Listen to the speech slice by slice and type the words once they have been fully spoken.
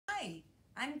Hi,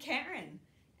 I'm Karen,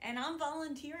 and I'm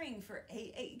volunteering for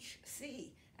AHC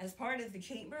as part of the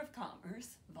Chamber of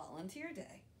Commerce Volunteer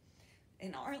Day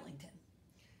in Arlington.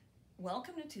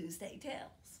 Welcome to Tuesday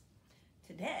Tales.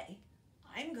 Today,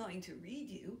 I'm going to read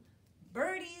you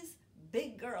Birdie's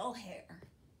Big Girl Hair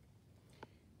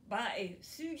by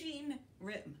Sujin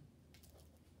Rim.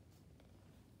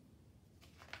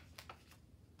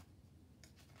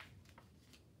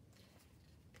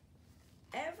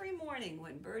 Every morning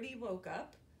when Birdie woke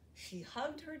up, she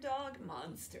hugged her dog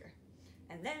Monster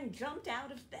and then jumped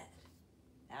out of bed.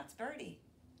 That's Birdie.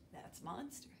 That's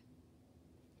Monster.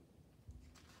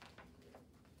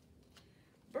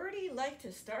 Birdie liked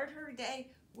to start her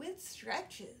day with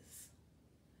stretches.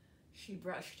 She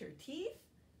brushed her teeth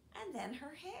and then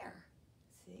her hair.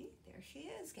 See, there she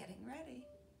is getting ready.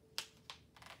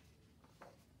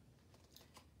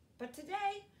 But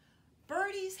today,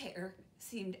 Birdie's hair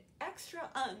seemed extra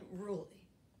unruly.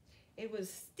 It was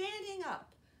standing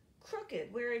up,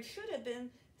 crooked where it should have been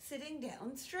sitting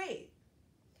down straight.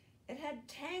 It had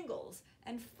tangles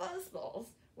and fuzzballs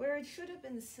where it should have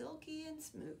been silky and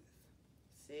smooth.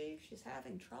 See, she's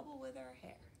having trouble with her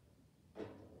hair.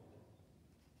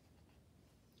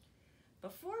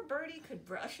 Before Birdie could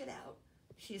brush it out,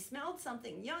 she smelled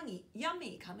something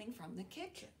yummy coming from the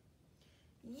kitchen.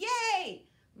 Yay!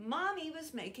 Mommy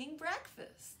was making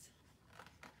breakfast.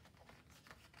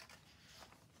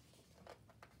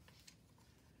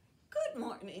 Good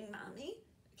morning, Mommy,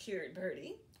 cheered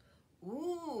Birdie.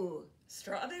 Ooh,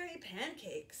 strawberry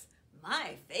pancakes,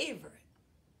 my favorite.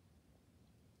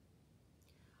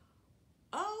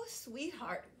 Oh,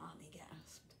 sweetheart, Mommy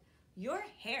gasped. Your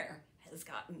hair has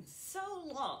gotten so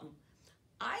long.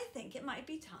 I think it might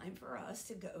be time for us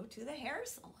to go to the hair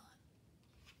salon.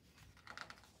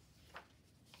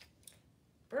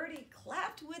 Birdie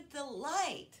clapped with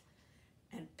delight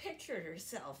and pictured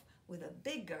herself with a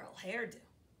big girl hairdo.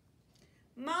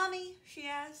 Mommy, she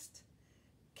asked,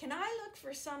 can I look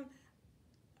for some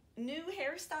new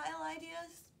hairstyle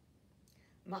ideas?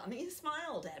 Mommy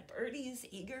smiled at Birdie's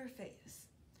eager face.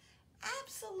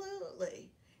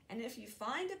 Absolutely. And if you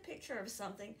find a picture of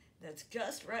something that's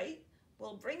just right,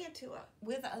 we'll bring it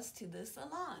with us to the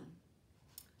salon.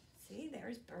 See,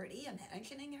 there's Birdie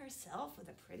imagining herself with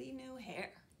a pretty new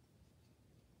hair.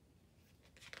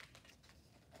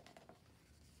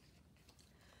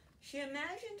 She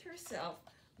imagined herself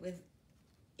with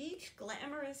each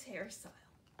glamorous hairstyle.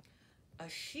 A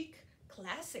chic,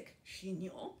 classic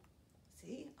chignon,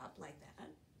 see, up like that.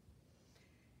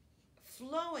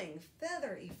 Flowing,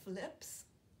 feathery flips.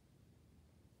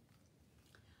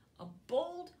 A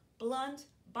bold, blunt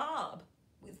bob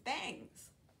with bangs.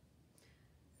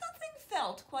 Nothing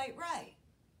felt quite right.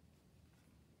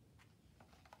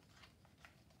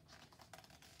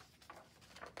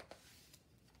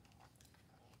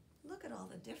 Look at all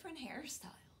the different hairstyles.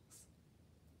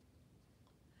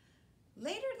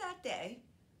 Later that day,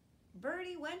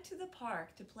 Birdie went to the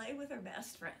park to play with her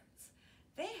best friends.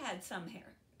 They had some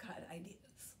haircut ideas.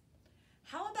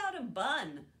 How about a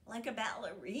bun, like a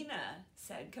ballerina,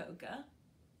 said Coca.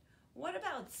 What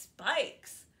about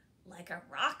spikes, like a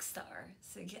rock star,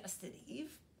 suggested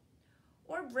Eve.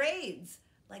 Or braids,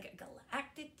 like a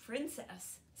galactic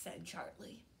princess, said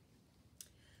Charlie.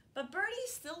 But Birdie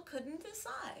still couldn't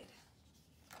decide.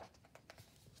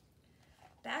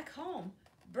 Back home,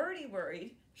 Birdie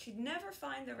worried she'd never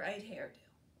find the right hairdo.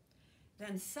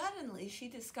 Then suddenly she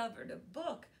discovered a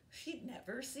book she'd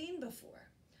never seen before.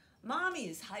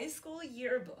 Mommy's high school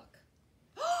yearbook.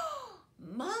 Oh,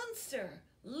 Monster!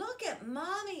 Look at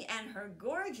Mommy and her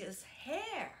gorgeous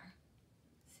hair.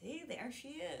 See, there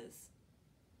she is.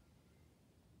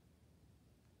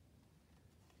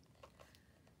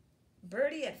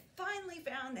 Birdie had finally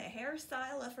found the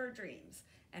hairstyle of her dreams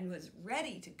and was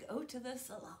ready to go to the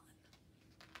salon.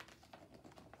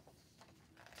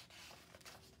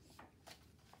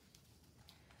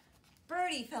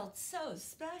 Birdie felt so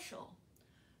special.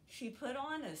 She put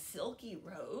on a silky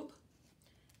robe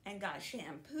and got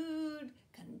shampooed,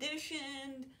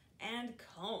 conditioned, and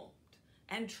combed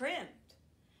and trimmed.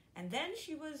 And then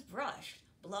she was brushed,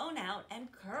 blown out, and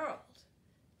curled.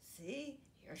 See,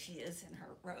 here she is in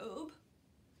her robe.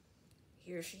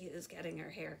 Here she is getting her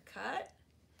hair cut.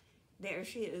 There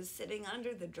she is sitting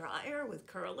under the dryer with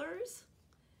curlers.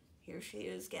 Here she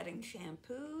is getting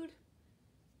shampooed.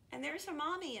 And there's her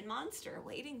Mommy and Monster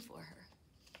waiting for her.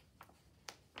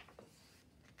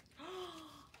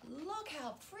 Look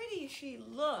how pretty she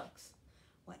looks.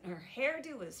 When her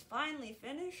hairdo was finally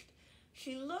finished,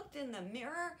 she looked in the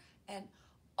mirror and,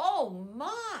 oh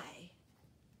my!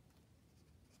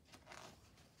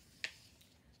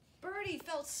 Birdie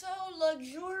felt so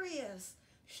luxurious.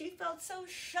 She felt so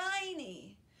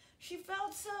shiny. She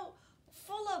felt so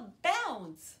full of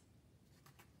bounce.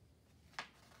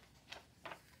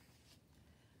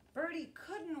 Birdie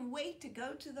couldn't wait to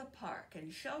go to the park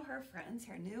and show her friends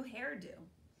her new hairdo.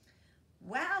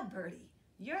 Wow, Birdie,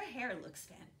 your hair looks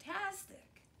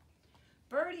fantastic.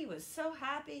 Birdie was so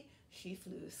happy she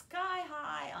flew sky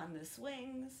high on the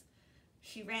swings.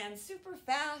 She ran super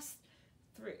fast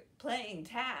through playing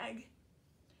tag.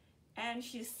 And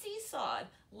she seesawed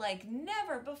like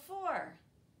never before.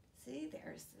 See,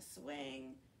 there's the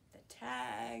swing, the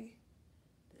tag,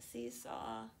 the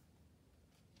seesaw.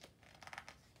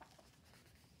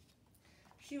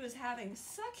 She was having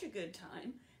such a good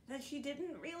time that she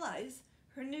didn't realize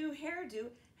her new hairdo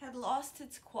had lost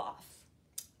its coif.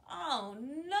 Oh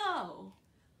no!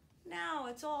 Now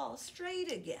it's all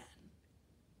straight again.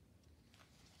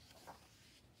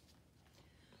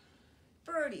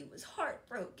 Birdie was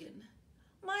heartbroken.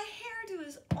 My hairdo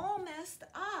is all messed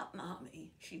up,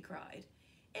 Mommy, she cried.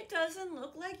 It doesn't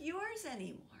look like yours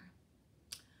anymore.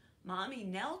 Mommy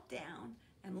knelt down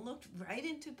and looked right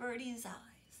into Birdie's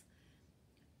eyes.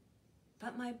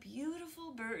 But my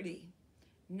beautiful Birdie,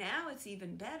 now it's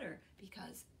even better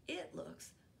because it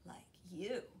looks like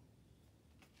you.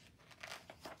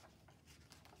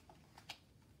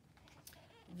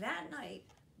 That night,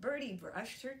 Birdie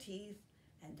brushed her teeth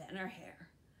and then her hair.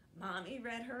 Mommy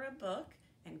read her a book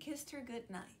and kissed her good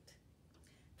night.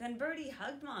 Then Birdie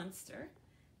hugged Monster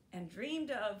and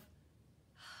dreamed of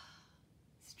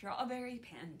strawberry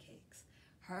pancakes,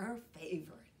 her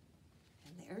favorite.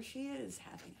 And there she is,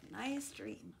 having a nice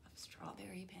dream of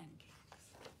strawberry pancakes.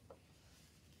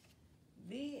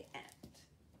 The end.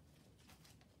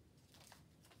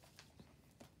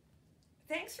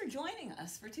 Thanks for joining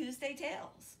us for Tuesday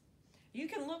Tales. You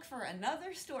can look for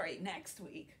another story next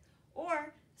week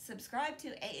or subscribe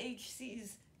to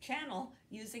AHC's channel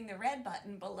using the red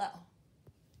button below.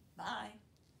 Bye.